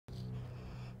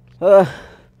Fuck,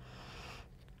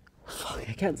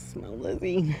 I can't smell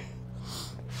Lizzie.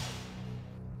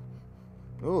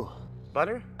 Ooh,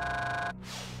 butter?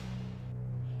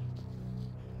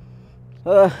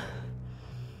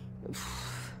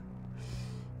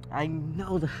 I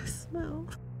know the smell.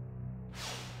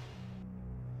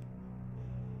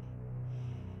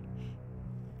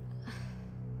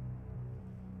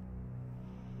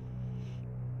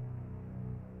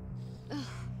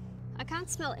 I can't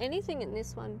smell anything in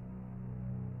this one.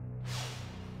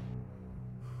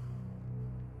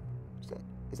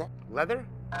 Is that leather?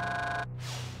 I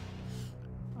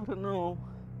don't know.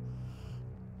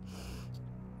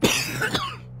 I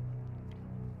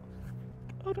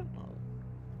don't know.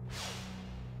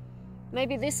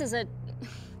 Maybe this is a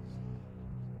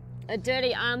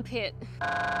dirty armpit.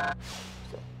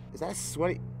 Is that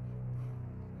sweaty?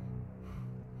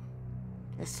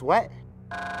 That's sweat?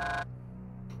 I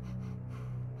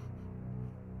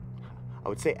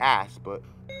would say ass, but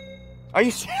are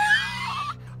you serious?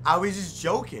 I was just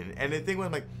joking, and the thing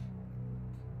was like,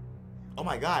 oh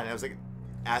my god, and I was like,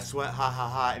 ass sweat, ha ha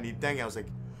ha, and the thing, I was like,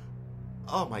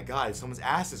 oh my god, someone's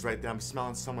ass is right there, I'm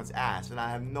smelling someone's ass, and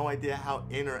I have no idea how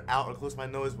in or out or close my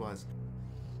nose was.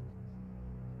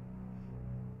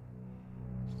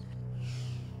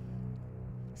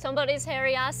 Somebody's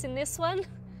hairy ass in this one.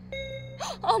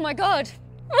 Oh my god.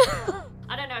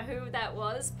 I don't know who that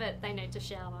was, but they need to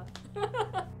shower.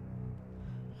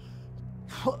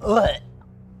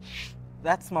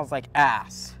 That smells like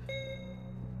ass.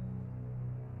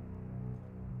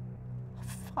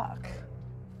 Fuck.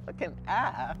 Fucking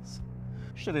ass.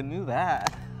 Shoulda knew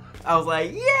that. I was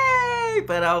like, yay!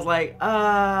 But I was like,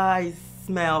 I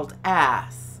smelled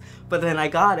ass. But then I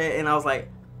got it and I was like,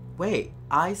 wait,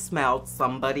 I smelled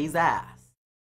somebody's ass.